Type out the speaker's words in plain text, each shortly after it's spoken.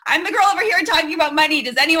I'm the girl over here talking about money.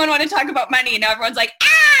 Does anyone want to talk about money? And everyone's like,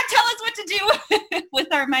 tell us what to do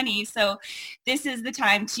with our money. So this is the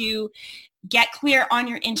time to get clear on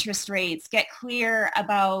your interest rates, get clear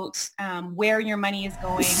about where your money is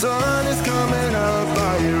going. The sun is coming up,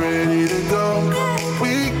 are you ready to go?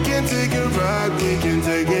 We can take a ride, we can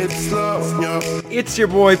take it slow, yo. It's your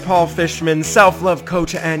boy Paul Fishman, self-love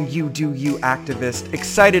coach and You Do You activist,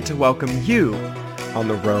 excited to welcome you on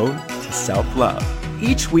the road to self-love.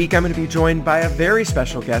 Each week I'm going to be joined by a very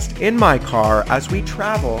special guest in my car as we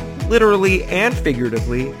travel, literally and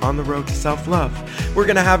figuratively, on the road to self-love. We're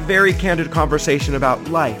going to have very candid conversation about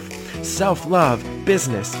life, self-love,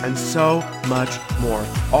 business, and so much more,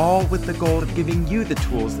 all with the goal of giving you the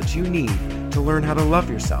tools that you need to learn how to love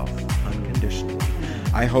yourself unconditionally.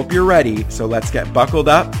 I hope you're ready, so let's get buckled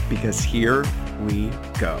up because here we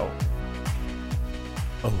go.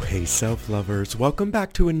 Oh, hey, self-lovers. Welcome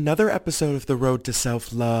back to another episode of The Road to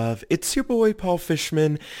Self-Love. It's your boy, Paul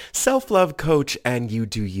Fishman, self-love coach and You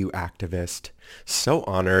Do You activist. So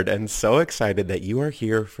honored and so excited that you are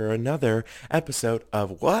here for another episode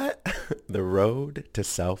of what? The Road to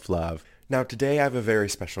Self-Love. Now, today I have a very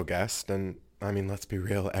special guest, and I mean, let's be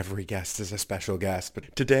real, every guest is a special guest.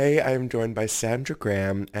 But today I am joined by Sandra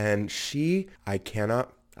Grahame, and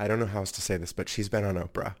I don't know how else to say this, but she's been on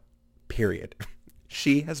Oprah, period.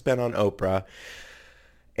 She has been on Oprah,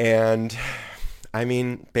 and I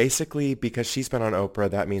mean, basically, because she's been on Oprah,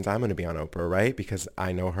 that means I'm going to be on Oprah, right? Because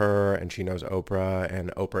I know her, and she knows Oprah,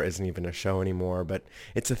 and Oprah isn't even a show anymore, but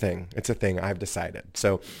it's a thing. It's a thing. I've decided.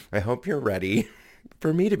 So I hope you're ready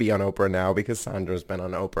for me to be on Oprah now, because Sandra's been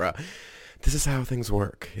on Oprah. This is how things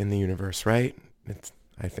work in the universe, right?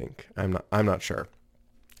 I think. I'm not sure.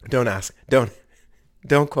 Don't ask.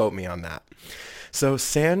 Don't quote me on that. So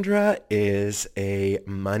Sandra is a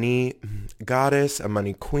money goddess, a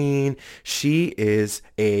money queen. She is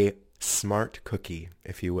a smart cookie,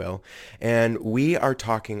 if you will. And we are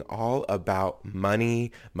talking all about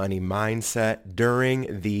money mindset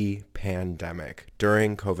during the pandemic,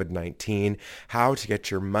 during COVID-19, how to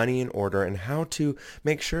get your money in order and how to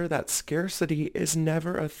make sure that scarcity is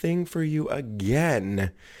never a thing for you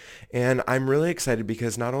again. And I'm really excited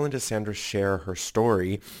because not only does Sandra share her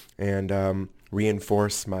story and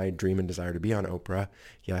reinforce my dream and desire to be on Oprah.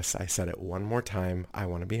 Yes, I said it one more time. I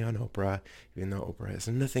want to be on Oprah, even though Oprah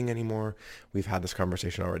isn't a thing anymore. We've had this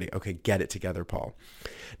conversation already. Okay, get it together, Paul.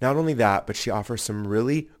 Not only that, but she offers some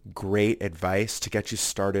really great advice to get you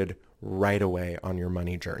started right away on your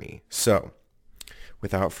money journey. So,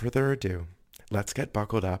 without further ado, let's get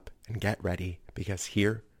buckled up and get ready because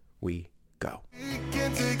here we go. We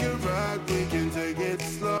can take a ride, we can take it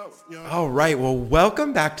slow, yo. All right, well,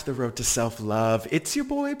 welcome back to The Road to Self-Love. It's your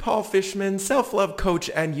boy, Paul Fishman, self-love coach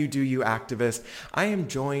and You Do You activist. I am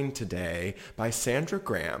joined today by Sandra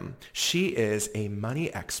Grahame. She is a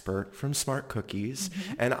money expert from Smart Cookies,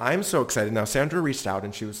 and I'm so excited. Now, Sandra reached out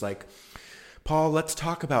and she was like, Paul, let's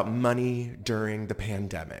talk about money during the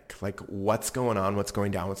pandemic. Like, what's going on, what's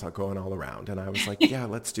going down, what's not going all around. And I was like, yeah,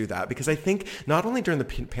 let's do that. Because I think not only during the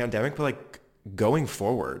pandemic, but like going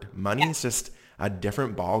forward, money is just a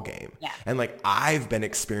different ball game. Yeah. And like, I've been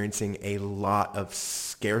experiencing a lot of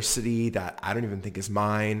scarcity that I don't even think is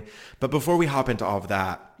mine. But before we hop into all of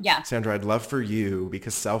that, Sandra, I'd love for you,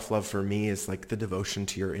 because self-love for me is like the devotion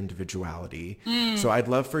to your individuality. So I'd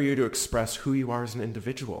love for you to express who you are as an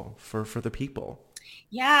individual for the people.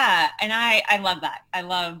 Yeah. And I love that. I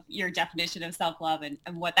love your definition of self-love and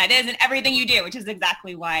what that is and everything you do, which is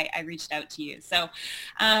exactly why I reached out to you. So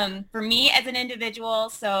for me as an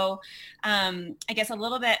individual, I guess a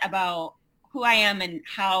little bit about who I am and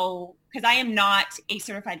how, because I am not a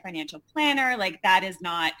certified financial planner. Like, that is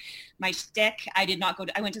not my shtick. I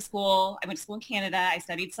went to school in Canada. I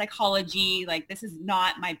studied psychology. Like, this is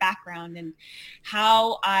not my background. And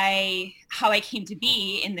how I came to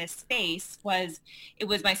be in this space was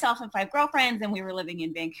myself and 5 girlfriends, and we were living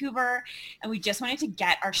in Vancouver, and we just wanted to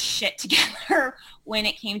get our shit together when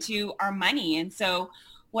it came to our money. And so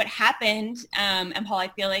what happened, and Paul, I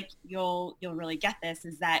feel like you'll really get this,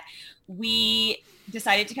 is that we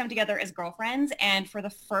decided to come together as girlfriends and for the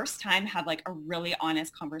first time have like a really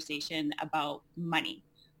honest conversation about money,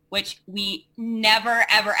 which we never,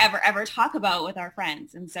 ever, ever, ever talk about with our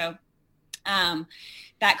friends. And so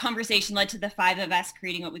that conversation led to the 5 of us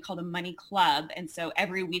creating what we called a money club. And so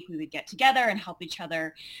every week we would get together and help each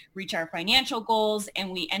other reach our financial goals.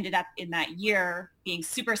 And we ended up in that year being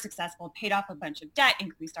super successful, paid off a bunch of debt,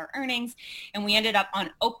 increased our earnings. And we ended up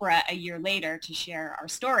on Oprah a year later to share our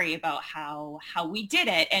story about how we did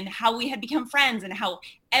it and how we had become friends and how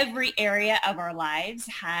every area of our lives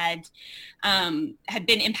had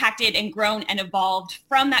been impacted and grown and evolved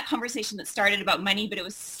from that conversation that started about money, but it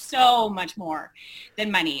was so much more than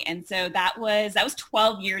money. And so that was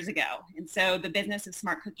 12 years ago. And so the business of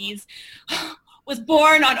Smart Cookies was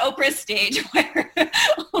born on Oprah's stage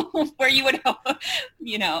where you would hope,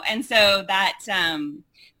 and so that's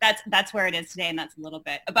where it is today. And that's a little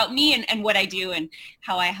bit about me and what I do and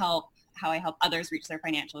how I help others reach their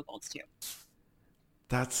financial goals too.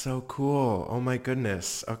 That's so cool. Oh my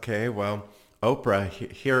goodness. Okay. Well, Oprah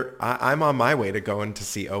here, I'm on my way to going to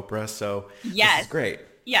see Oprah. So yes. This is great.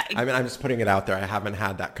 Yeah. I mean, I'm just putting it out there. I haven't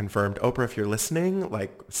had that confirmed. Oprah, if you're listening,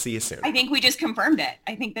 see you soon. I think we just confirmed it.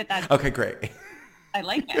 I think that's okay, great. I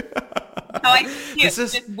like it. How I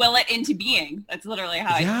just will it into being. That's literally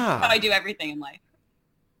how I do everything in life.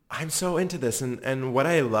 I'm so into this. And what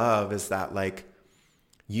I love is that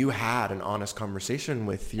you had an honest conversation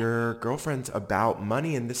with your girlfriends about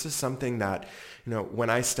money. And this is something that, when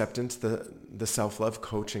I stepped into the self-love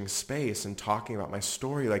coaching space and talking about my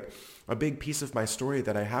story, a big piece of my story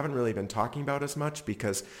that I haven't really been talking about as much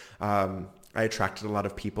because I attracted a lot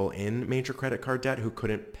of people in major credit card debt who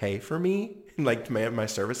couldn't pay for me, my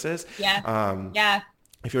services. Yeah.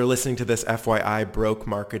 If you're listening to this, FYI, broke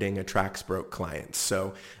marketing attracts broke clients.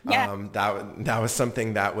 So that was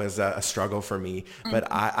something that was a struggle for me. Mm-hmm. But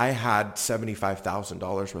I had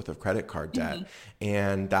 $75,000 worth of credit card debt. Mm-hmm.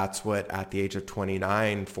 And that's what, at the age of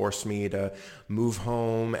 29, forced me to move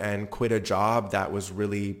home and quit a job that was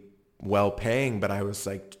really well paying, but I was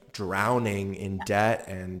drowning in debt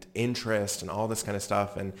and interest and all this kind of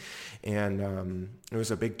stuff. And it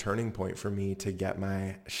was a big turning point for me to get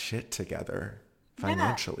my shit together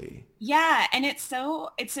financially. Yeah. And it's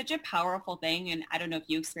such a powerful thing. And I don't know if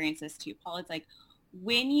you experience this too, Paul. It's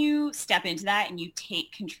when you step into that and you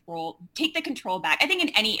take the control back, I think in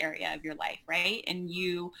any area of your life, right? And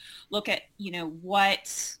you look at,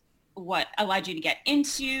 what allowed you to get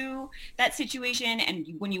into that situation. And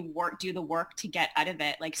when you do the work to get out of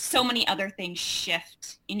it, so many other things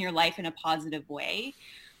shift in your life in a positive way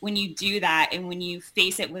when you do that. And when you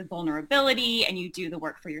face it with vulnerability and you do the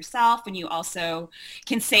work for yourself, and you also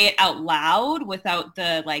can say it out loud without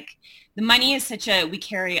the money is we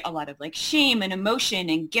carry a lot of shame and emotion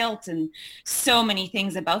and guilt and so many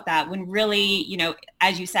things about that, when really,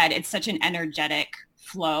 as you said, it's such an energetic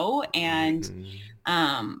flow. And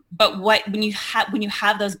but when you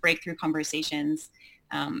have those breakthrough conversations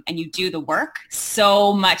and you do the work,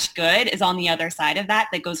 so much good is on the other side of that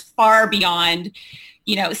goes far beyond,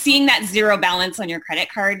 seeing that zero balance on your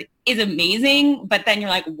credit card is amazing. But then you're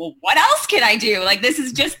like, well, what else can I do? This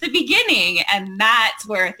is just the beginning. And that's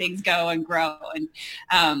where things go and grow.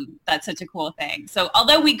 And that's such a cool thing. So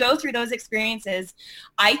although we go through those experiences,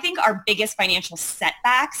 I think our biggest financial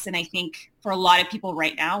setbacks, and I think for a lot of people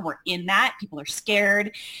right now, we're in that. People are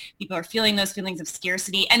scared. People are feeling those feelings of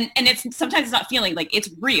scarcity. And sometimes it's not feeling it's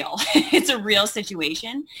real. It's a real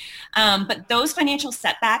situation. But those financial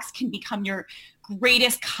setbacks can become your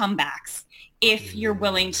greatest comebacks if you're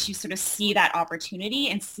willing to sort of see that opportunity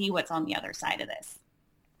and see what's on the other side of this.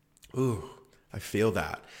 Ooh, I feel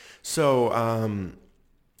that. So,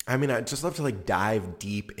 I'd just love to dive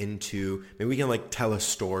deep into, maybe we can tell a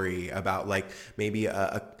story about maybe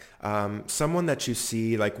someone that you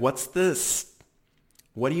see,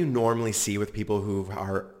 what do you normally see with people who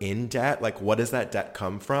are in debt? What does that debt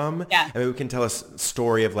come from? Yeah. And maybe we can tell a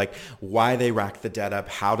story of why they rack the debt up,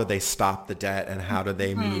 how do they stop the debt, and how do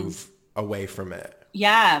they move away from it?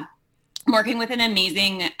 Yeah. I'm working with an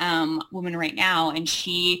amazing woman right now, and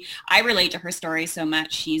I relate to her story so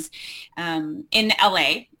much. She's in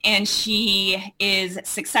LA, and she is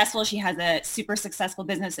successful. She has a super successful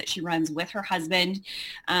business that she runs with her husband,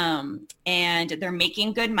 and they're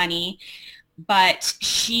making good money. But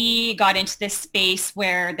she got into this space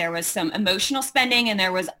where there was some emotional spending, and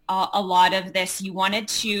there was a lot of this.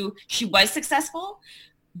 She was successful,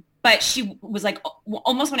 but she was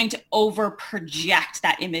almost wanting to over project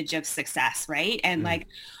that image of success, right? And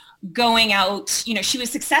going out, she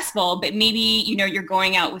was successful, but maybe, you're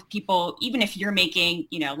going out with people, even if you're making,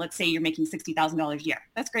 let's say you're making $60,000 a year,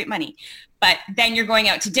 that's great money. But then you're going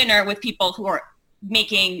out to dinner with people who are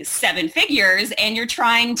making seven figures, and you're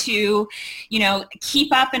trying to,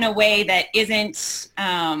 keep up in a way that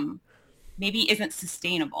maybe isn't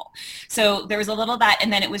sustainable. So there was a little of that.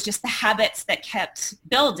 And then it was just the habits that kept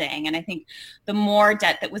building. And I think the more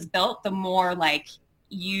debt that was built, the more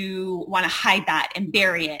you want to hide that and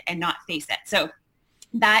bury it and not face it. So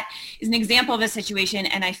that is an example of a situation.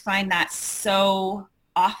 And I find that so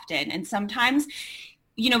often. And sometimes,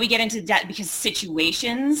 we get into debt because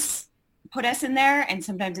situations put us in there. And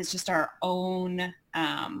sometimes it's just our own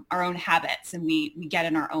habits, and we get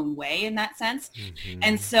in our own way in that sense. Mm-hmm.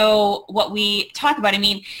 And so what we talk about,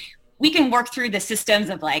 we can work through the systems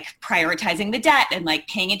of like prioritizing the debt and like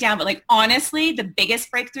paying it down. But like, honestly, the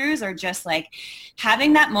biggest breakthroughs are just like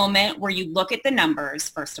having that moment where you look at the numbers,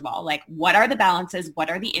 first of all, like what are the balances? What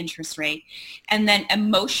are the interest rate? And then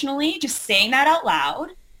emotionally just saying that out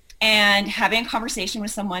loud and having a conversation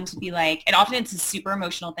with someone to be like, and often it's a super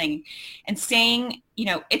emotional thing, and saying,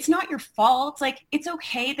 it's not your fault. Like, it's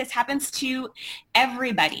okay. This happens to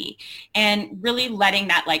everybody. And really letting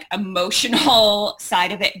that like emotional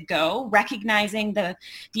side of it go, recognizing the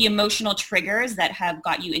emotional triggers that have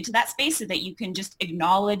got you into that space so that you can just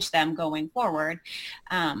acknowledge them going forward.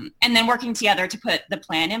 And then working together to put the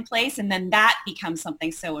plan in place. And then that becomes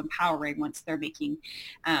something so empowering once they're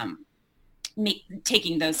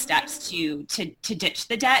taking those steps to ditch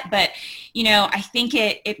the debt. But, I think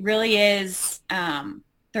it really is,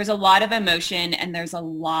 there's a lot of emotion, and there's a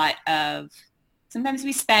lot of, sometimes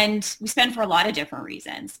we spend for a lot of different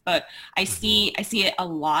reasons, but I see it a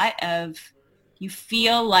lot of, you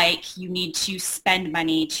feel like you need to spend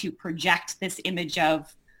money to project this image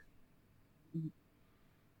of,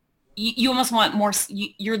 you almost want more,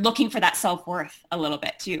 you're looking for that self-worth a little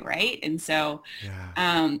bit too, right? And so,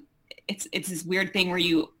 it's this weird thing where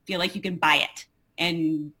you feel like you can buy it,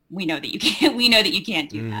 and we know that you can't. We know that you can't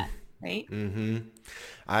do that, right? Mm-hmm.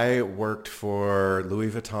 I worked for Louis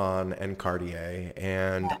Vuitton and Cartier,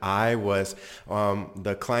 and I was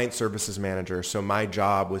the client services manager. So my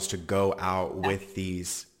job was to go out with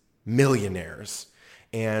these millionaires,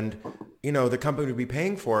 and the company would be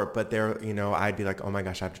paying for it, but I'd be like, oh my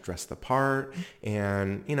gosh, I have to dress the part,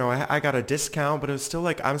 and I got a discount, but it was still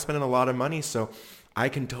like I'm spending a lot of money, so I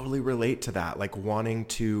can totally relate to that, like wanting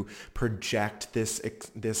to project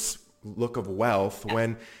this look of wealth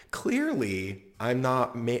when clearly I'm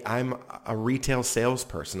a retail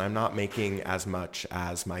salesperson. I'm not making as much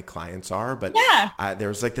as my clients are, but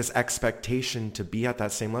there's like this expectation to be at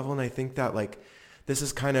that same level. And I think that like this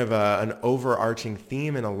is kind of an overarching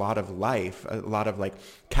theme in a lot of life, a lot of like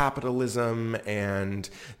capitalism and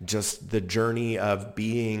just the journey of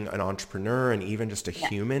being an entrepreneur and even just a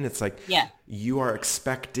human. It's like you are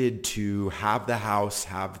expected to have the house,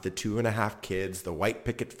 have the 2.5 kids, the white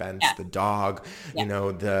picket fence, the dog,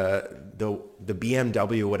 the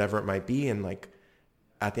BMW, whatever it might be. And like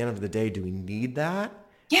at the end of the day, do we need that?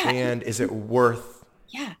 Yeah. And is it worth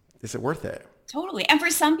it? Totally. And for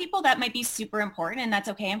some people that might be super important, and that's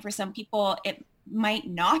okay. And for some people it might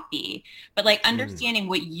not be, but like understanding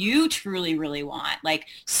what you truly, really want, like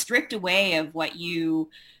stripped away of what you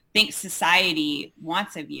think society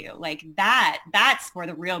wants of you, like that's where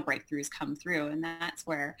the real breakthroughs come through. And that's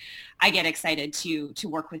where I get excited to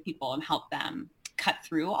work with people and help them cut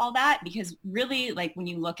through all that, because really, like when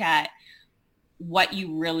you look at what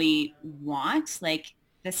you really want, like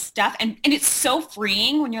the stuff, and it's so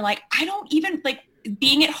freeing when you're like, I don't even like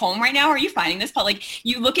being at home right now. Are you finding this, Paul? Like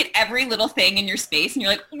you look at every little thing in your space and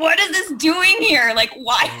you're like, what is this doing here? Like,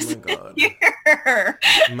 why is it here?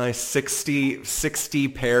 My 60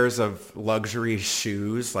 pairs of luxury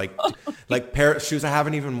shoes, like shoes I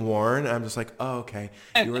haven't even worn. I'm just like, oh, okay.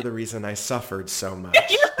 You were the reason I suffered so much.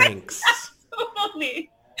 Thanks.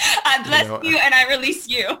 Absolutely. I bless you and I release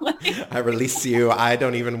you. I release you. I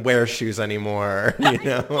don't even wear shoes anymore. I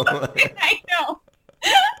know.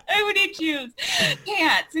 Who needs shoes?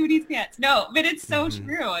 Pants. Who needs pants? No, but it's so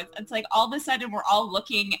true. It's like all of a sudden we're all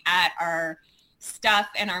looking at our stuff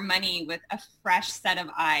and our money with a fresh set of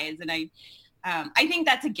eyes. And I think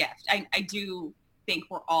that's a gift. I do think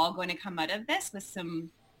we're all going to come out of this with some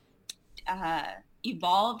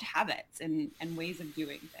evolved habits and ways of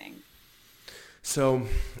doing things. So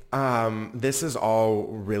this is all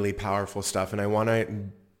really powerful stuff, and I want to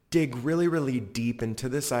dig really, really deep into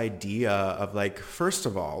this idea of like, first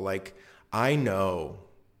of all, like I know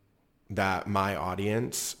that my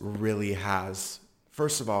audience really has,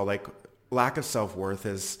 first of all, like lack of self-worth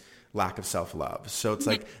is lack of self-love. So it's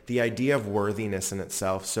like the idea of worthiness in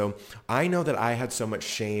itself. So I know that I had so much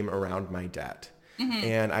shame around my debt.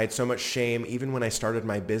 And I had so much shame even when I started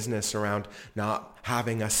my business around not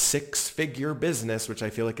having a 6-figure business, which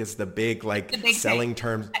I feel like is the big selling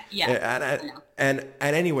term. And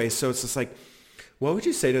anyway, so it's just like, what would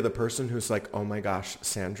you say to the person who's like, oh my gosh,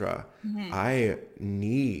 Sandra, I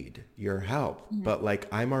need your help, but like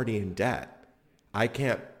I'm already in debt. I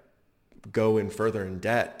can't go in further in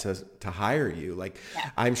debt to hire you. Like,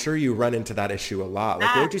 I'm sure you run into that issue a lot.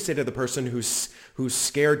 Like, what would you say to the person who's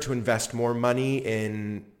scared to invest more money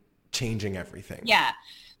in changing everything? Yeah.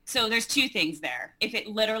 So there's two things there. If it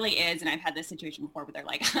literally is, and I've had this situation before where they're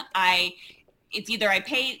like, it's either I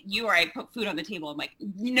pay you or I put food on the table. I'm like,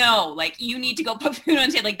 no, like you need to go put food on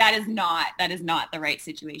the table. Like that is not the right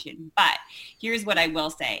situation. But here's what I will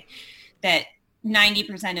say, that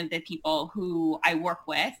 90% of the people who I work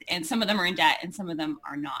with, and some of them are in debt and some of them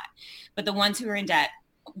are not, but the ones who are in debt,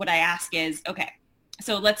 what I ask is, okay,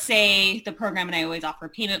 so let's say the program, and I always offer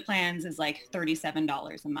payment plans, is like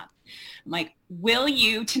 $37 a month. I'm like, will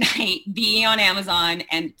you tonight be on Amazon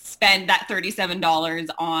and spend that $37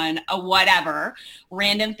 on a whatever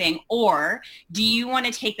random thing? Or do you want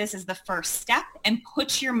to take this as the first step and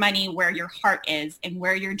put your money where your heart is and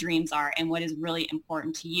where your dreams are and what is really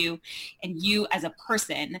important to you and you as a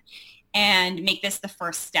person, and make this the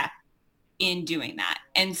first step in doing that?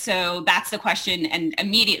 And so that's the question. And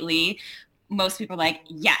immediately, most people are like,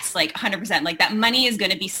 yes, like 100%, like that money is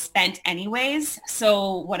going to be spent anyways.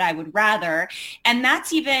 So what I would rather, and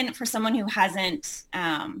that's even for someone who hasn't,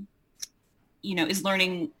 is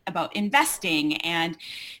learning about investing and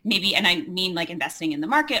maybe, and I mean like investing in the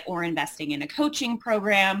market or investing in a coaching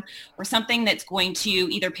program or something that's going to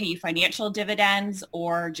either pay you financial dividends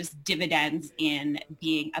or just dividends in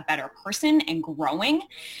being a better person and growing.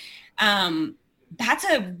 That's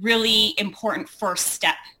a really important first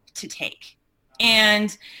step to take.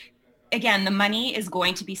 And again, the money is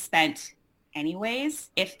going to be spent anyways.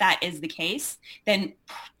 If that is the case, then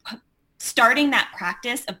starting that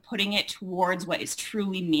practice of putting it towards what is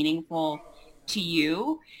truly meaningful to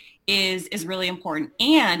you is really important.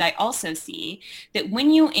 And I also see that when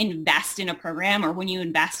you invest in a program or when you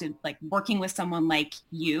invest in like working with someone like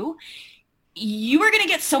you are going to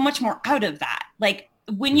get so much more out of that. Like,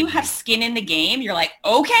 when you have skin in the game, you're like,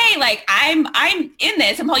 okay, like I'm in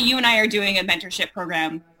this. And Paul, you and I are doing a mentorship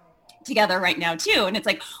program together right now too. And it's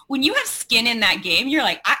like, when you have skin in that game, you're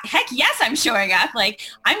like, heck yes, I'm showing up. Like,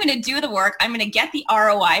 I'm going to do the work. I'm going to get the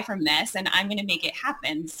ROI from this and I'm going to make it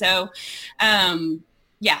happen. So,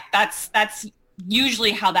 that's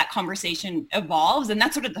usually how that conversation evolves. And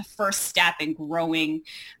that's sort of the first step in growing,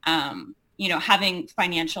 having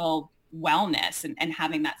financial wellness and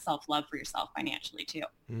having that self-love for yourself financially too.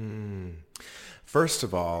 First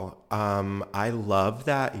of all, I love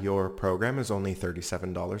that your program is only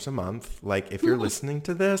 $37 a month. Like, if you're listening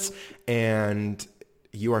to this and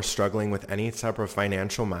you are struggling with any type of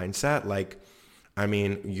financial mindset, like, I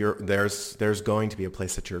mean, there's going to be a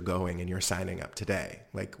place that you're going and you're signing up today.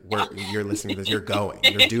 Like, you're listening to this, you're going,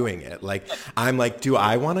 you're doing it. Like, I'm like, do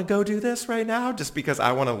I want to go do this right now just because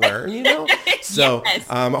I want to learn, So, yes.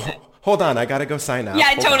 Hold on, I gotta go sign up.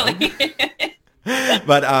 Yeah, totally.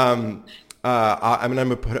 But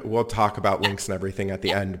we'll talk about links and everything at the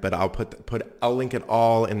end, but I'll link it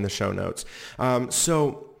all in the show notes.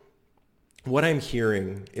 So what I'm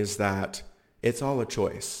hearing is that it's all a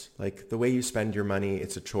choice. Like, the way you spend your money,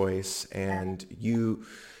 it's a choice, and you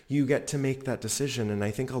get to make that decision. And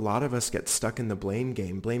I think a lot of us get stuck in the blame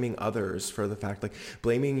game, blaming others for the fact, like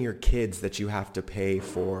blaming your kids that you have to pay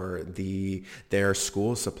for their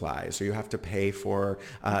school supplies, or you have to pay for,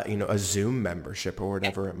 a Zoom membership or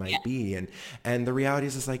whatever it might be. And the reality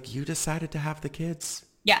is like, you decided to have the kids.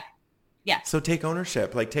 Yeah. Yeah. So take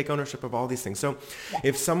ownership of all these things. So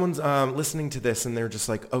if someone's listening to this and they're just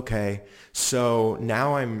like, okay, so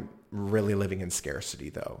now I'm really living in scarcity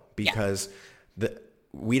though, because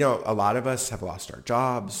a lot of us have lost our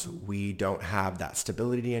jobs. We don't have that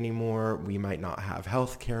stability anymore. We might not have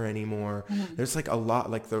health care anymore. Mm-hmm. There's like a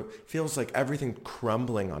lot, like feels like everything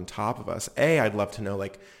crumbling on top of us. A, I'd love to know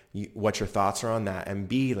like what your thoughts are on that. And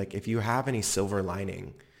B, like if you have any silver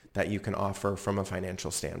lining that you can offer from a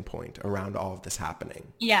financial standpoint around all of this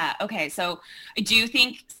happening. Yeah. Okay. So I do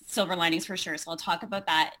think silver linings for sure. So I'll talk about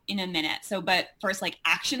that in a minute. So, but first, like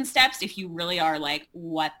action steps, if you really are like,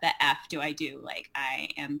 what the F do I do? Like, I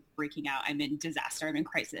am freaking out. I'm in disaster. I'm in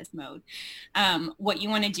crisis mode. What you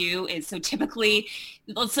want to do is, so typically,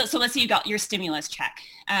 so let's say you got your stimulus check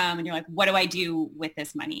and you're like, what do I do with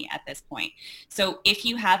this money at this point? So if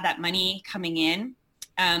you have that money coming in,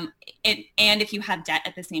 and if you have debt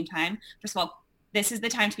at the same time, first of all, this is the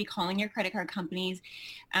time to be calling your credit card companies,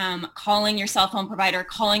 calling your cell phone provider,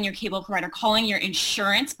 calling your cable provider, calling your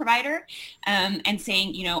insurance provider, and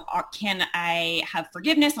saying, can I have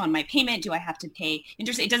forgiveness on my payment? Do I have to pay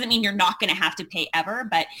interest? It doesn't mean you're not going to have to pay ever,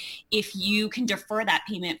 but if you can defer that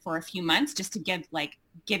payment for a few months just to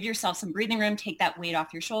give yourself some breathing room, take that weight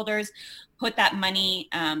off your shoulders, put that money,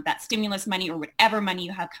 that stimulus money or whatever money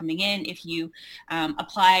you have coming in, if you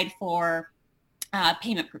applied for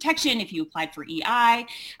payment protection, if you applied for EI.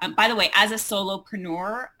 By the way, as a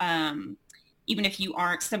solopreneur, even if you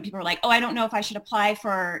aren't, some people are like, oh, I don't know if I should apply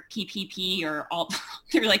for PPP or all,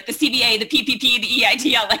 they're like the CBA, the PPP, the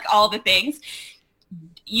EITL, like all the things.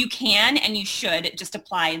 You can and you should just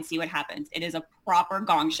apply and see what happens. It is a proper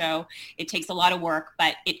gong show. It takes a lot of work,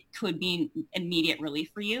 but it could be immediate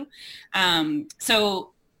relief for you.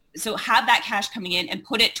 So have that cash coming in and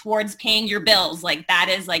put it towards paying your bills. Like that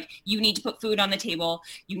is like, you need to put food on the table.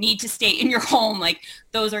 You need to stay in your home. Like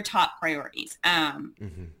those are top priorities.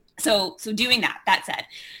 So doing that said,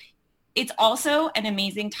 it's also an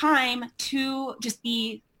amazing time to just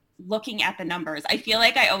be looking at the numbers. I feel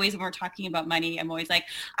like I always, when we're talking about money, I'm always like,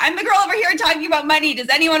 I'm the girl over here talking about money. Does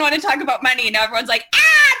anyone want to talk about money? And now everyone's like,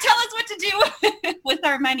 tell us what to do with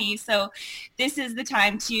our money. So this is the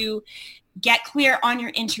time to get clear on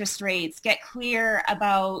your interest rates, get clear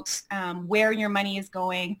about where your money is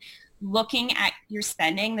going, looking at your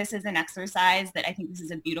spending. This is an exercise that I think this is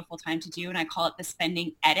a beautiful time to do, and I call it the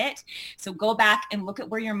spending edit. So go back and look at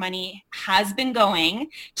where your money has been going,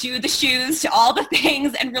 to the shoes, to all the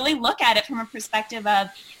things, and really look at it from a perspective of,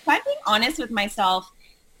 if I'm being honest with myself,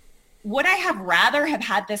 would I have rather have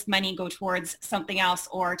had this money go towards something else,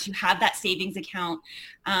 or to have that savings account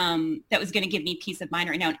that was going to give me peace of mind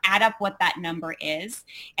right now, and add up what that number is.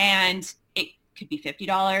 And it could be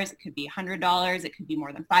 $50, it could be $100, it could be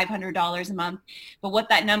more than $500 a month. But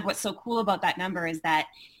what's so cool about that number is that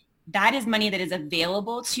is money that is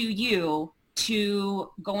available to you to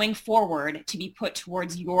going forward to be put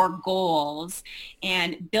towards your goals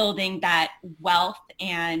and building that wealth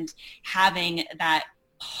and having that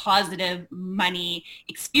positive money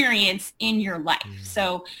experience in your life.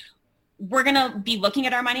 So we're going to be looking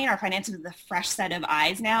at our money and our finances with a fresh set of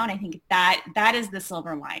eyes now. And I think that is the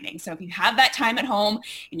silver lining. So if you have that time at home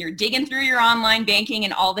and you're digging through your online banking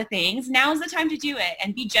and all the things, now is the time to do it,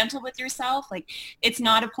 and be gentle with yourself. Like, it's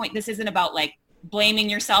not a point. This isn't about like blaming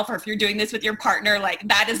yourself, or if you're doing this with your partner, like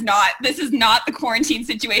this is not the quarantine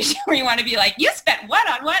situation where you want to be like, you spent what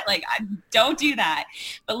on what? Like, don't do that.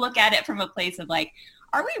 But look at it from a place of like,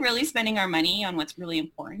 are we really spending our money on what's really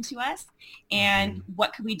important to us? And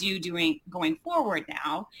what could we do going forward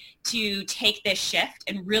now to take this shift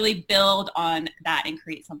and really build on that and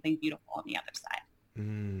create something beautiful on the other side?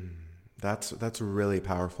 That's really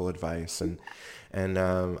powerful advice. And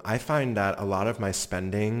I find that a lot of my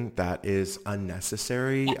spending that is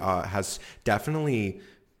unnecessary has definitely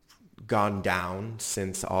gone down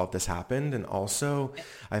since all of this happened. And also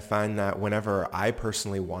I find that whenever I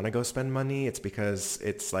personally want to go spend money, it's because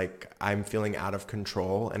it's like I'm feeling out of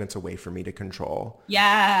control and it's a way for me to control.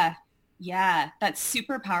 Yeah, that's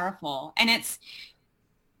super powerful. And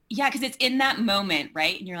because it's in that moment,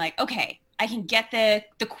 right? And you're like, okay, I can get the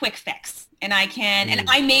quick fix, and I can, and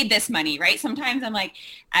I made this money, right? Sometimes I'm like,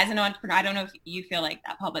 as an entrepreneur, I don't know if you feel like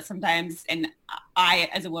that, Paul, but sometimes, and I,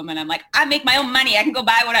 as a woman, I'm like, I make my own money. I can go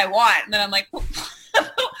buy what I want. And then I'm like, who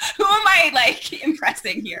am I like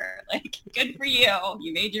impressing here? Like, good for you.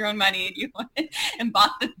 You made your own money and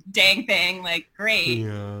bought the dang thing. Like, great.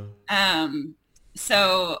 Yeah.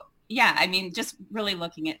 So yeah, I mean, just really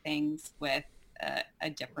looking at things with a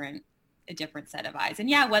different set of eyes. And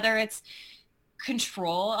yeah, whether it's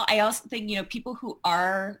control, I also think, people who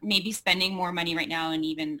are maybe spending more money right now, and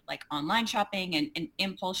even like online shopping and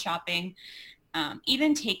impulse shopping,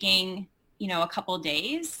 even taking, a couple of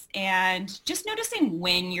days and just noticing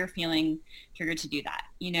when you're feeling triggered to do that.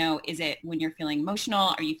 Is it when you're feeling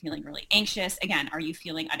emotional? Are you feeling really anxious? Again, are you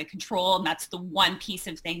feeling out of control? And that's the one piece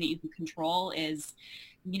of thing that you can control is,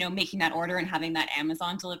 making that order and having that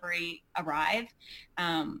Amazon delivery arrive.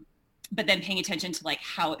 But then paying attention to like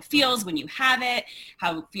how it feels when you have it,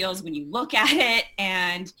 how it feels when you look at it,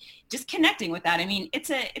 and just connecting with that. I mean, it's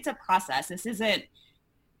a process. This isn't,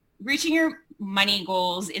 reaching your money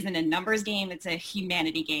goals isn't a numbers game. It's a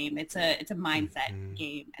humanity game. It's a mindset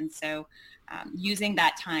game. And so using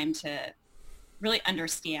that time to really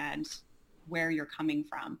understand where you're coming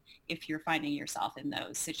from if you're finding yourself in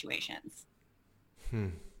those situations.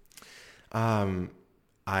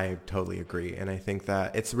 I totally agree. And I think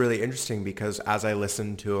that it's really interesting because as I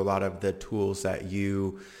listen to a lot of the tools that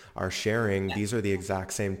you are sharing, Yeah. these are the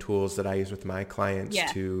exact same tools that I use with my clients Yeah.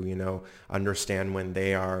 to, understand when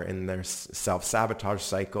they are in their self-sabotage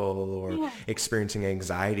cycle or Yeah. experiencing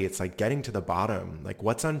anxiety. It's like getting to the bottom, like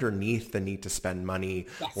what's underneath the need to spend money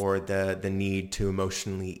Yes. or the need to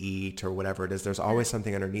emotionally eat or whatever it is. There's always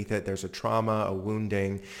something underneath it. There's a trauma, a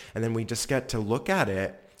wounding, and then we just get to look at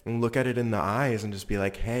it and look at it in the eyes and just be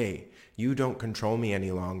like, hey, you don't control me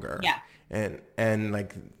any longer. Yeah. And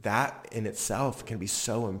like that in itself can be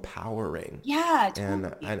so empowering. Yeah, And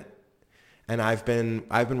totally. I've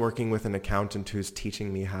been working with an accountant who's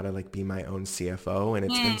teaching me how to like be my own CFO, and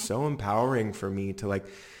it's been so empowering for me to like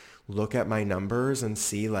look at my numbers and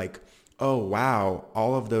see like, oh wow,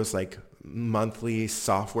 all of those like monthly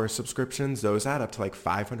software subscriptions, those add up to like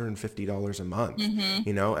 $550 a month,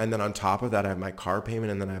 and then on top of that, I have my car payment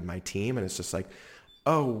and then I have my team, and it's just like,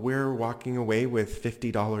 oh, we're walking away with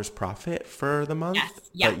 $50 profit for the month. Yes.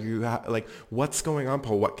 Yeah. But you like, what's going on,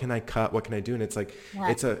 Paul? What can I cut? What can I do? And it's like, Yeah.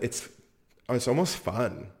 it's almost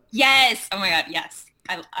fun. Yes. Oh my God. Yes.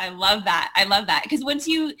 I love that. I love that. Because once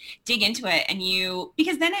you dig into it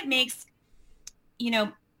because then it makes,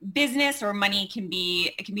 business or money can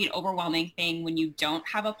be an overwhelming thing when you don't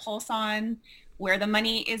have a pulse on where the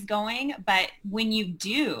money is going. But when you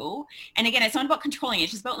do, and again, it's not about controlling it,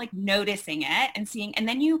 it's just about like noticing it and seeing, and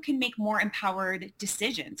then you can make more empowered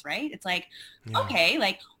decisions, right? It's like, okay,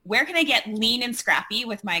 like where can I get lean and scrappy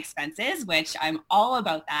with my expenses, which I'm all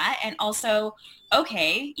about that. And also,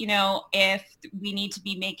 okay, if we need to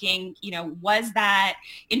be making, was that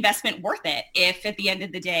investment worth it? If at the end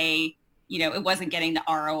of the day, it wasn't getting the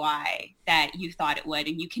ROI that you thought it would,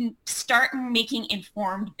 and you can start making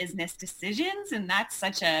informed business decisions. And that's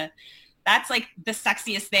like the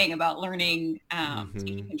sexiest thing about learning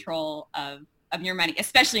taking control of your money,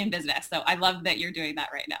 especially in business. So I love that you're doing that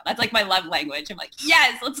right now. That's like my love language. I'm like,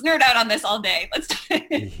 yes, let's nerd out on this all day. Let's do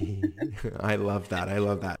it. I love that. I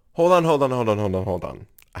love that. Hold on.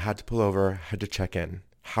 I had to pull over, had to check in.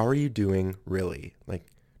 How are you doing really? Like,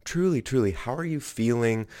 truly, how are you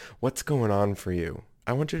feeling? What's going on for you?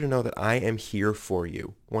 I want you to know that I am here for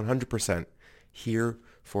you, 100% here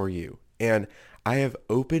for you. And I have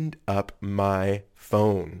opened up my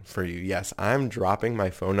phone for you. Yes, I'm dropping my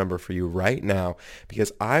phone number for you right now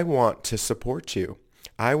because I want to support you.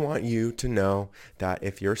 I want you to know that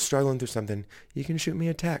if you're struggling through something, you can shoot me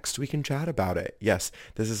a text. We can chat about it. Yes,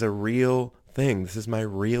 this is a real thing. This is my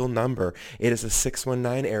real number. It is a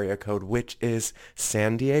 619 area code, which is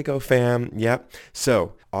San Diego, fam. Yep.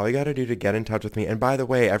 So all you got to do to get in touch with me. And by the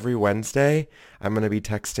way, every Wednesday, I'm going to be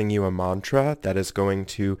texting you a mantra that is going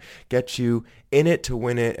to get you in it to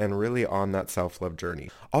win it and really on that self-love journey.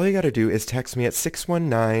 All you got to do is text me at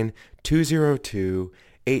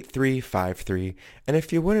 619-202-8353. And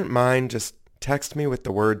if you wouldn't mind, just text me with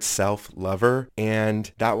the word self-lover,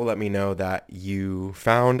 and that will let me know that you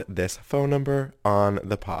found this phone number on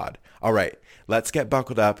the pod. All right, let's get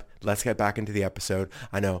buckled up. Let's get back into the episode.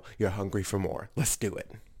 I know you're hungry for more. Let's do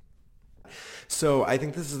it. So I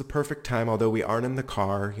think this is the perfect time, although we aren't in the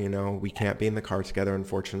car, we can't be in the car together,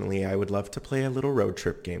 unfortunately. I would love to play a little road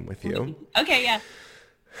trip game with you. Okay,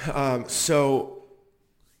 yeah. So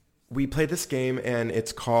we played this game, and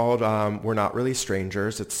it's called We're Not Really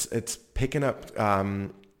Strangers. It's picking up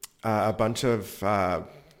a bunch of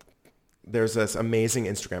there's this amazing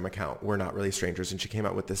Instagram account, We're Not Really Strangers, and she came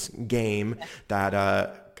out with this game that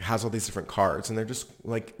has all these different cards, and they're just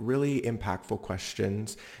like really impactful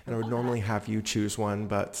questions. And I would normally have you choose one,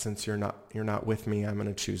 but since you're not with me, I'm going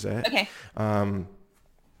to choose it. Okay.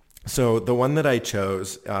 So the one that I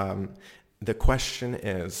chose, the question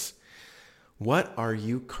is, what are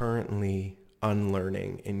you currently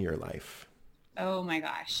unlearning in your life? Oh my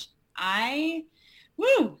gosh.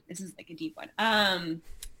 This is like a deep one.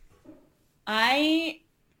 I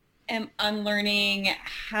am unlearning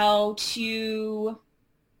how to,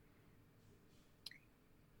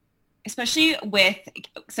 especially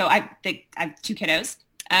so I have two kiddos.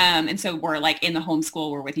 And so we're like in the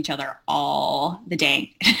homeschool, we're with each other all the dang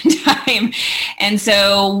time. And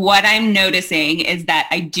so what I'm noticing is that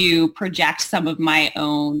I do project some of my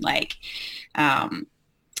own, like,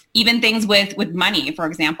 even things with money, for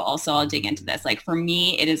example. So I'll dig into this. Like for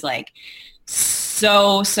me, it is like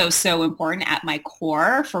so important at my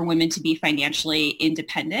core for women to be financially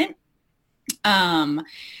independent.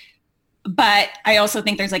 But I also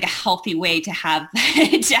think there's like a healthy way to have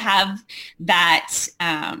that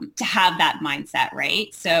mindset,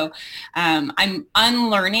 right? So I'm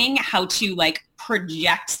unlearning how to like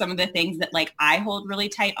project some of the things that like I hold really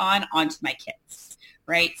tight onto my kids,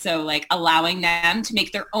 right? So like allowing them to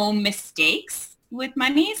make their own mistakes with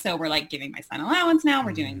money. So we're like giving my son allowance now.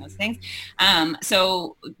 We're doing those things.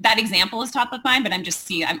 So that example is top of mind, but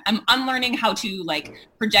I'm unlearning how to like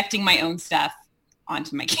projecting my own stuff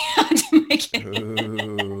onto my kid.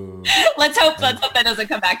 Let's hope that doesn't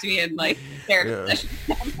come back to me in like therapy session.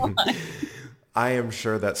 I am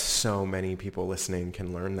sure that so many people listening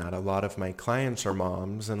can learn that. A lot of my clients are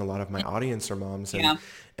moms and a lot of my audience are moms.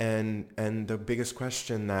 And the biggest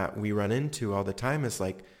question that we run into all the time is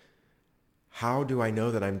like, how do I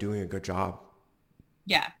know that I'm doing a good job?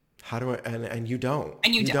 Yeah. How do I, and you don't.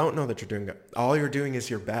 And you don't know that you're doing good. All you're doing is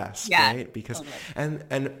your best, right? Because,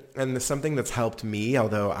 totally. and something that's helped me,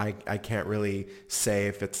 although I can't really say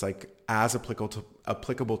if it's like as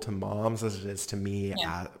applicable to moms as it is to me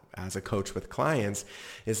as a coach with clients,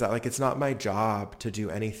 is that like, it's not my job to do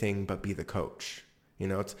anything but be the coach. You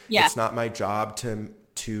know, it's not my job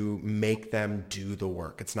to make them do the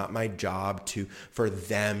work. It's not my job for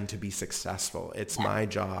them to be successful. It's my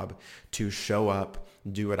job to show up,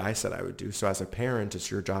 do what I said I would do. So as a parent,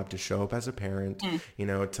 it's your job to show up as a parent, you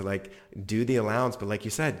know, to like do the allowance. But like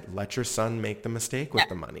you said, let your son make the mistake with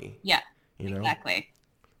the money. Yeah, you know, exactly.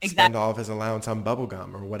 Spend all of his allowance on bubble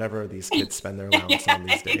gum or whatever these kids spend their allowance on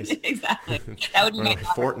these days. Exactly. That would be like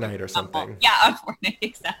Fortnite or something. Yeah, on Fortnite,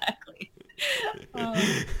 exactly.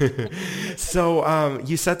 So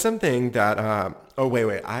you said something that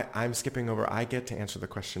wait, I'm skipping over. I get to answer the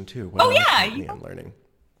question too. I'm learning.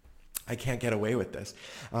 I can't get away with this.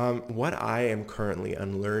 What I am currently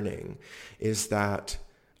unlearning is that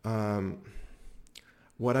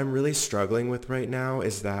what I'm really struggling with right now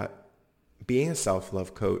is that being a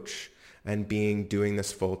self-love coach and doing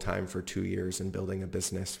this full-time for 2 years and building a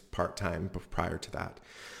business part-time prior to that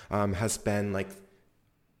has been like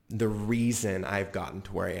the reason I've gotten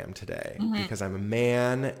to where I am today, because I'm a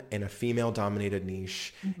man in a female dominated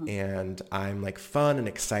niche and I'm like fun and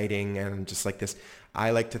exciting and just like this.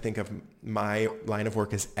 I like to think of my line of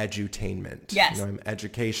work as edutainment. Yes. You know, I'm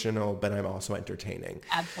educational, but I'm also entertaining.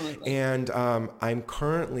 Absolutely. And I'm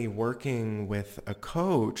currently working with a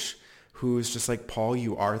coach who's just like, Paul,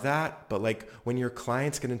 you are that. But like when your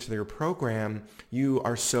clients get into their program, you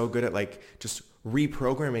are so good at like just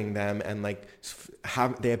reprogramming them and like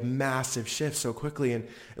they have massive shifts so quickly. And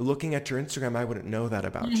looking at your Instagram, I wouldn't know that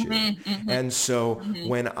about you. And so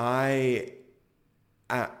when I'm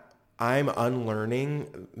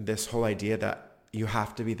unlearning this whole idea that you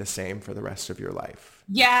have to be the same for the rest of your life.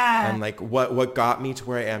 Yeah. And like what got me to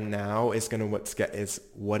where I am now is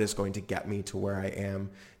what is going to get me to where I am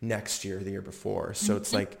next year, the year before. So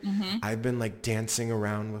it's like, I've been like dancing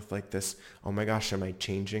around with like this, oh my gosh, am I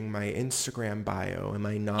changing my Instagram bio? Am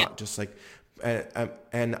I not just like,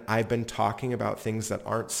 and I've been talking about things that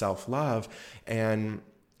aren't self-love and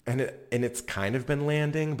it's kind of been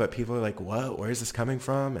landing, but people are like, what, where is this coming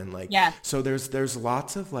from? And like, so there's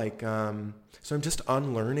lots of like, so I'm just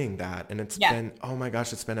unlearning that. And it's been, oh my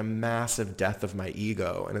gosh, it's been a massive death of my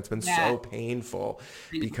ego. And it's been so painful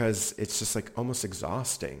because it's just like almost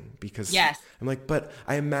exhausting because I'm like, but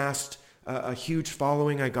I amassed a huge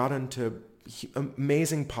following. I got into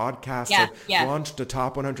amazing podcasts. I launched a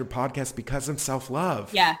top 100 podcast because of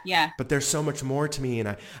self-love. But there's so much more to me.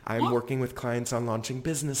 And I'm working with clients on launching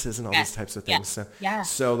businesses and all these types of things.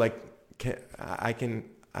 So like,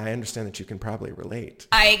 I understand that you can probably relate.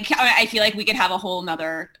 I feel like we could have a whole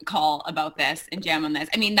nother call about this and jam on this.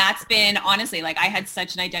 I mean, that's been honestly, like I had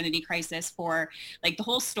such an identity crisis for like the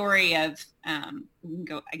whole story of, we can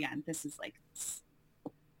go again, this is like,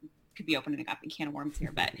 could be opening up a can of worms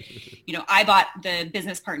here, but you know, I bought the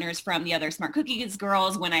business partners from the other Smart Cookies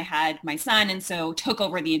girls when I had my son. And so took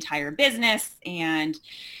over the entire business and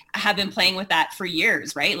I have been playing with that for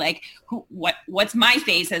years, right? Like what's my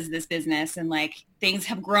face as this business? And like things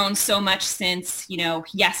have grown so much since, you know,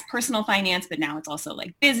 yes, personal finance, but now it's also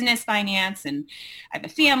like business finance and I have a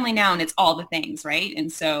family now and it's all the things, right? And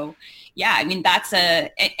so, yeah, I mean,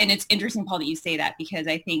 and it's interesting, Paul, that you say that because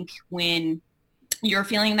I think when you're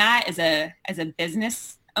feeling that as a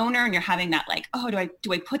business owner and you're having that like, oh,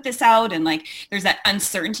 do I put this out? And like, there's that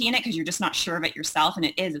uncertainty in it because you're just not sure of it yourself. And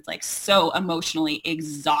it's like so emotionally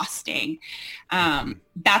exhausting.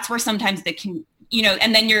 That's where sometimes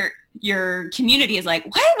and then your community is like,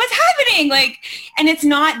 what's happening? Like, and it's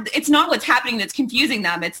not what's happening that's confusing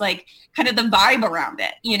them. It's like kind of the vibe around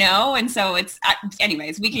it, you know? And so it's,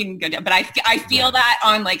 anyways, we can go down, but I feel that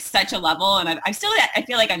on like such a level. And I feel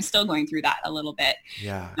like I'm still going through that a little bit.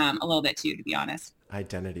 A little bit too, to be honest.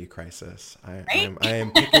 Identity crisis. I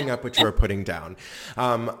am picking up what you are putting down.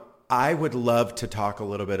 I would love to talk a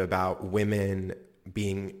little bit about women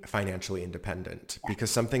being financially independent,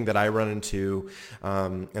 because something that I run into,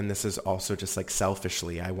 and this is also just like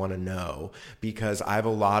selfishly, I want to know, because I have a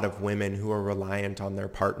lot of women who are reliant on their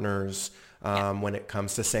partners when it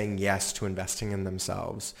comes to saying yes to investing in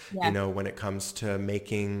themselves, when it comes to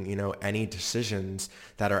making, any decisions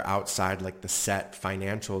that are outside like the set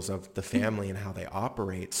financials of the family and how they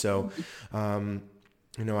operate. So,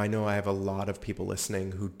 I know I have a lot of people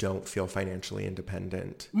listening who don't feel financially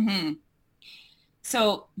independent. Mm-hmm.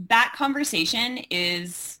 So that conversation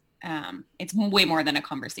is, it's way more than a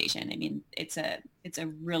conversation. I mean, it's a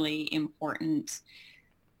really important,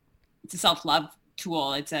 it's a self-love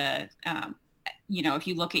tool. It's a, if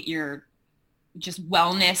you look at your just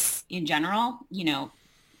wellness in general,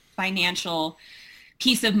 financial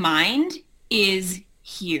peace of mind is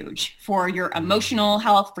huge for your emotional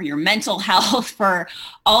health, for your mental health, for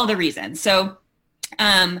all the reasons. So,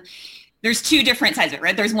 there's two different sides of it,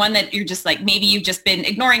 right? There's one that you're just like, maybe you've just been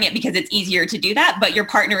ignoring it because it's easier to do that, but your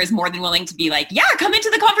partner is more than willing to be like, yeah, come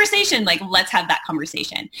into the conversation. Like, let's have that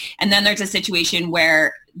conversation. And then there's a situation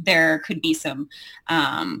where there could be some,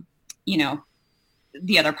 the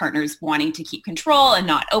other partner's wanting to keep control and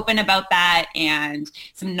not open about that, and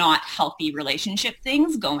some not healthy relationship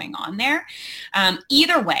things going on there.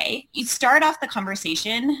 Either way, you start off the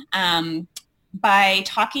conversation by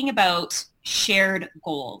talking about shared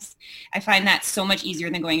goals. I find that so much easier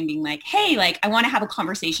than going and being like, hey, like, I want to have a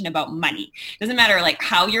conversation about money. Doesn't matter like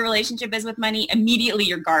how your relationship is with money. Immediately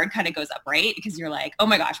your guard kind of goes up, right? Because you're like, oh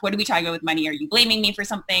my gosh, what are we talking about with money? Are you blaming me for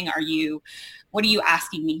something? What are you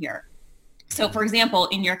asking me here? So for example,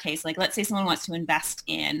 in your case, like let's say someone wants to invest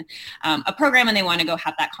in a program and they want to go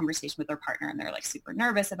have that conversation with their partner and they're like super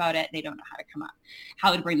nervous about it. They don't know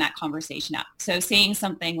how to bring that conversation up. So saying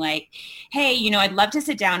something like, hey, I'd love to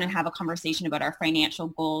sit down and have a conversation about our financial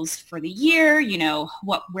goals for the year,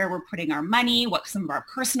 where we're putting our money, what some of our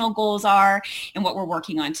personal goals are, and what we're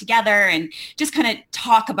working on together, and just kind of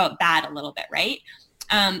talk about that a little bit, right?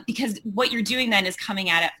 Because what you're doing then is coming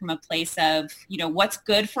at it from a place of, what's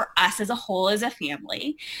good for us as a whole, as a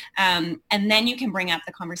family. And then you can bring up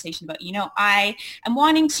the conversation about, I am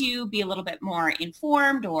wanting to be a little bit more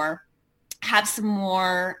informed or have some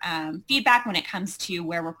more feedback when it comes to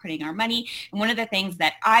where we're putting our money. And one of the things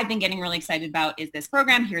that I've been getting really excited about is this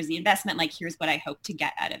program. Here's the investment. Like, here's what I hope to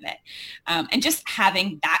get out of it. And just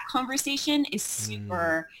having that conversation is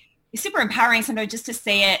super empowering sometimes, just to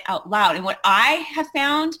say it out loud. And what I have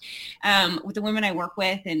found with the women I work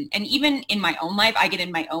with, and even in my own life, I get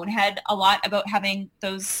in my own head a lot about having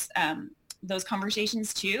those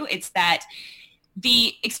conversations too. It's that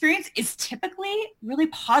the experience is typically really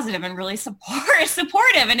positive and really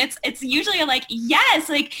supportive. And it's usually like, yes,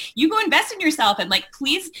 like, you go invest in yourself, and like,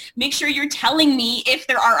 please make sure you're telling me if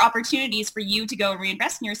there are opportunities for you to go and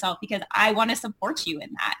reinvest in yourself, because I want to support you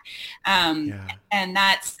in that. And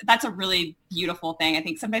that's a really beautiful thing. I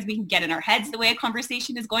think sometimes we can get in our heads the way a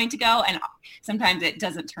conversation is going to go, and sometimes it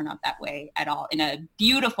doesn't turn out that way at all, in a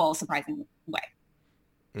beautiful, surprising way.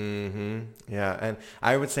 Mm-hmm. Yeah. And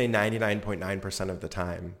I would say 99.9% of the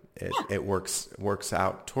time it works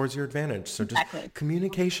out towards your advantage. So just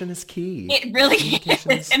communication is key. It really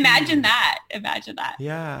is. Imagine that.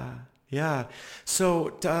 Yeah. Yeah.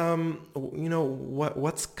 So,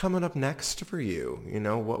 what's coming up next for you?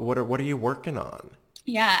 What are you working on?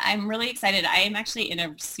 Yeah, I'm really excited. I am actually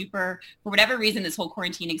for whatever reason, this whole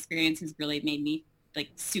quarantine experience has really made me like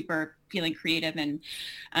super feeling creative and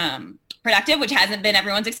productive, which hasn't been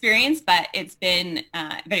everyone's experience, but it's been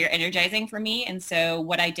very energizing for me. And so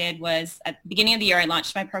what I did was, at the beginning of the year, I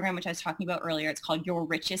launched my program, which I was talking about earlier. It's called Your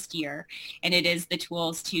Richest Year. And it is the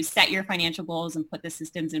tools to set your financial goals and put the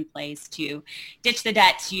systems in place to ditch the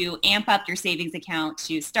debt, to amp up your savings account,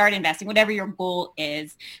 to start investing, whatever your goal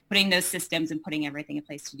is, putting those systems and putting everything in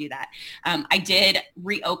place to do that. I did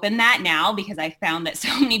reopen that now because I found that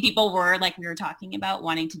so many people were, like we were talking about,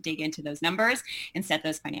 wanting to dig into those numbers and set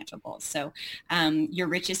those financial goals. So Your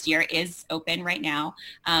Richest Year is open right now.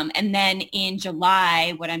 And then in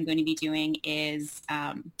July, what I'm going to be doing is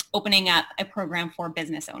opening up a program for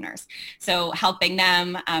business owners. So helping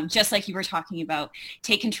them, just like you were talking about,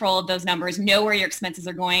 take control of those numbers, know where your expenses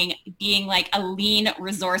are going, being like a lean,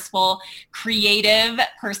 resourceful, creative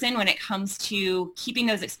person when it comes to keeping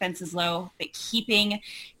those expenses low, but keeping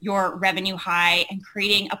your revenue high and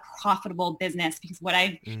creating a profitable business. Because what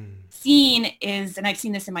I've seen is, and I've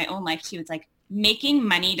seen this in my own life too, it's like, making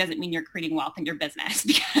money doesn't mean you're creating wealth in your business,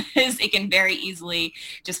 because it can very easily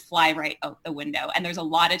just fly right out the window. And there's a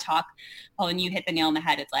lot of talk, Paul, and you hit the nail on the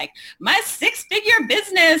head. It's like, my 6-figure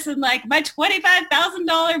business and like my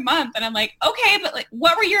 $25,000 month. And I'm like, okay, but like,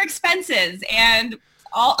 what were your expenses? And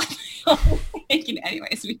all,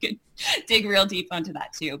 anyways, we could dig real deep onto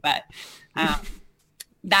that too. But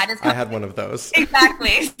that is. I had one of those.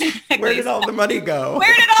 Exactly. Where did all the money go?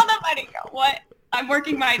 Where did all the money go? What? I'm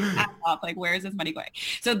working my ass off. Like, where is this money going?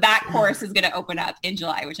 So that course is going to open up in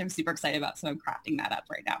July, which I'm super excited about. So I'm crafting that up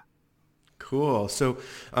right now. Cool. So,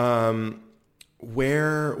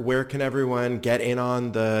 where can everyone get in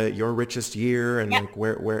on your richest year, and like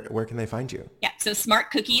where can they find you? Yeah. So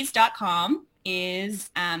smartcookies.com is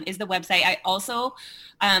the website. I also,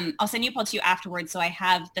 I'll send you a poll to you afterwards. So I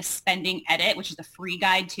have the spending edit, which is a free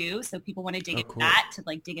guide too. So people want to dig into that, to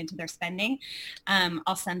like dig into their spending.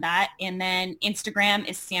 I'll send that. And then Instagram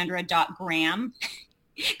is Sandra.Grahame.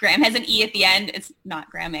 Grahame has an E at the end. It's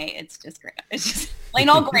not Grahame. It's just Grahame. It's just plain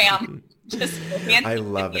old Grahame. I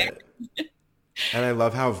love it. And I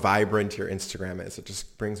love how vibrant your Instagram is. It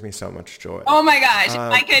just brings me so much joy. Oh my gosh. If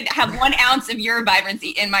I could have 1 ounce of your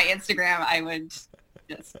vibrancy in my Instagram, I would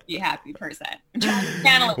just be a happy person. I'm trying to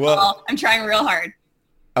channel it all. I'm trying real hard.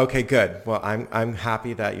 Okay, good. Well, I'm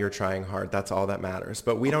happy that you're trying hard. That's all that matters.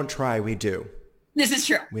 But we don't try, we do. This is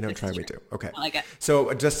true. We don't try, we do. Okay. I like it.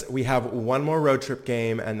 So we have one more road trip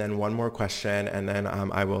game and then one more question, and then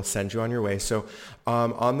I will send you on your way. So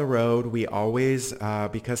on the road, we always,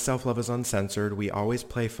 because self-love is uncensored, we always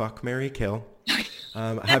play Fuck, Marry, Kill.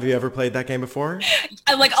 Have you ever played that game before?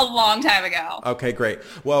 Like a long time ago. Okay, great.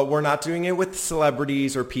 Well, we're not doing it with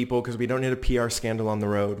celebrities or people because we don't need a PR scandal on the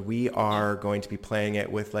road. We are going to be playing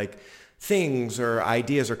it with like things or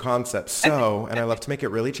ideas or concepts. So, and I love to make it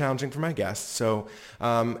really challenging for my guests. So,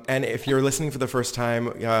 and if you're listening for the first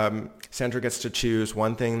time, Sandra gets to choose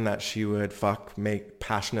one thing that she would make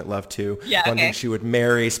passionate love to, one thing she would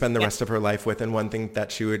marry, spend the rest of her life with, and one thing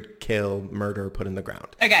that she would kill, murder, put in the ground.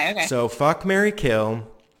 Okay. So fuck, marry, kill.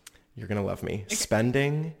 You're going to love me. Okay.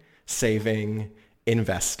 Spending, saving,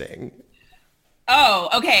 investing. Oh,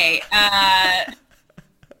 okay.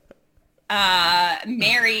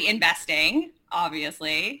 Marry investing,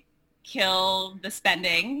 obviously. Kill the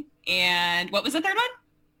spending. And what was the third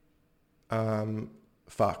one?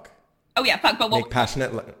 Fuck. Oh yeah, fuck. But what? Make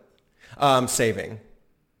passionate. Saving.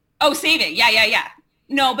 Oh, saving. Yeah.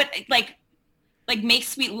 No, but like make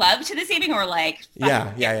sweet love to the saving, or like.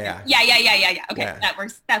 Yeah. Okay, yeah. That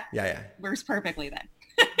works. Works perfectly then.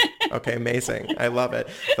 Okay, amazing. I love it.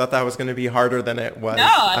 Thought that was going to be harder than it was. No,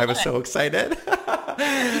 I was so excited.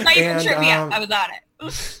 I was on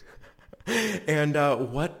it. And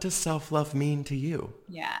what does self-love mean to you?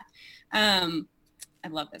 Yeah. I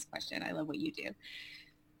love this question. I love what you do.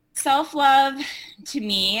 Self-love to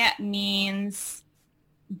me means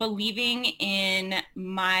believing in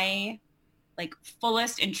my like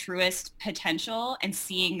fullest and truest potential and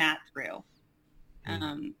seeing that through.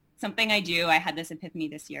 Something I do, I had this epiphany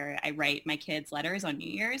this year. I write my kids letters on New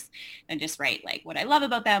Year's and just write like what I love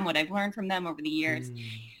about them, what I've learned from them over the years.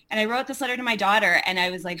 And I wrote this letter to my daughter and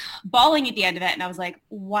I was like bawling at the end of it. And I was like,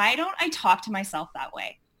 why don't I talk to myself that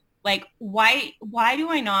way? Like, why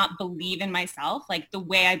do I not believe in myself like the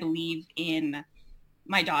way I believe in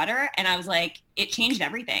my daughter? And I was like, it changed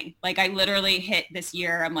everything. Like I literally hit this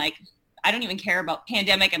year. I'm like, I don't even care about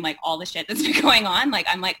pandemic and like all the shit that's been going on. Like,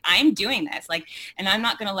 I'm doing this, like, and I'm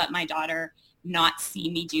not going to let my daughter not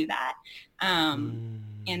see me do that.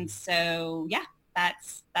 And so, yeah,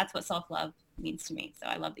 that's what self-love means to me. So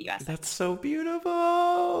I love that you asked that. That's so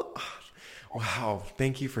beautiful. Wow.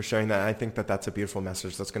 Thank you for sharing that. I think that that's a beautiful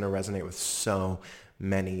message that's going to resonate with so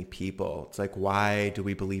many people. It's like, why do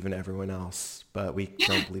we believe in everyone else, but we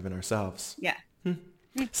don't believe in ourselves? Yeah.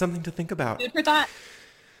 Something to think about. Food for thought.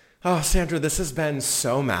 Oh, Sandra, this has been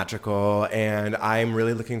so magical, and I'm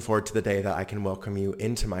really looking forward to the day that I can welcome you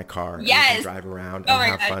into my car and we can drive around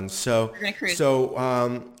and have fun. So,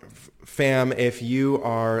 fam, if you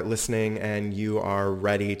are listening and you are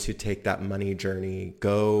ready to take that money journey,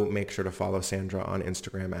 go make sure to follow Sandra on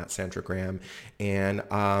Instagram at Sandra Grahame and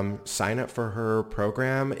sign up for her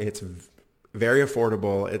program. It's very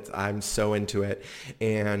affordable. I'm so into it.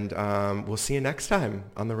 And we'll see you next time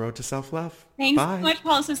on the road to self-love. Thanks Bye. so much,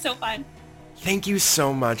 Paul. This is so fun. Thank you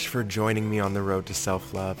so much for joining me on the road to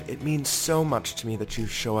self-love. It means so much to me that you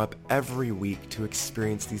show up every week to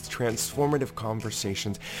experience these transformative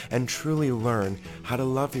conversations and truly learn how to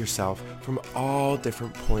love yourself from all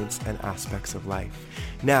different points and aspects of life.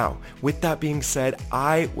 Now, with that being said,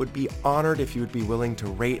 I would be honored if you would be willing to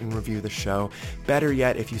rate and review the show. Better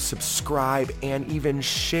yet, if you subscribe and even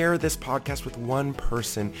share this podcast with one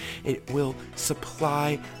person, it will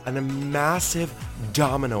supply a massive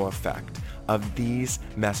domino effect of these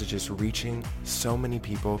messages reaching so many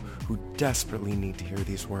people who desperately need to hear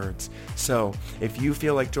these words. So if you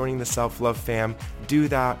feel like joining the Self-Love fam, do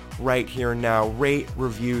that right here and now. Rate,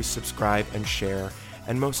 review, subscribe, and share.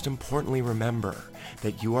 And most importantly, remember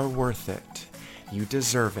that you are worth it. You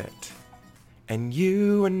deserve it. And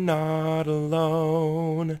you are not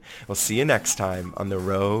alone. We'll see you next time on the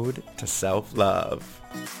road to self-love.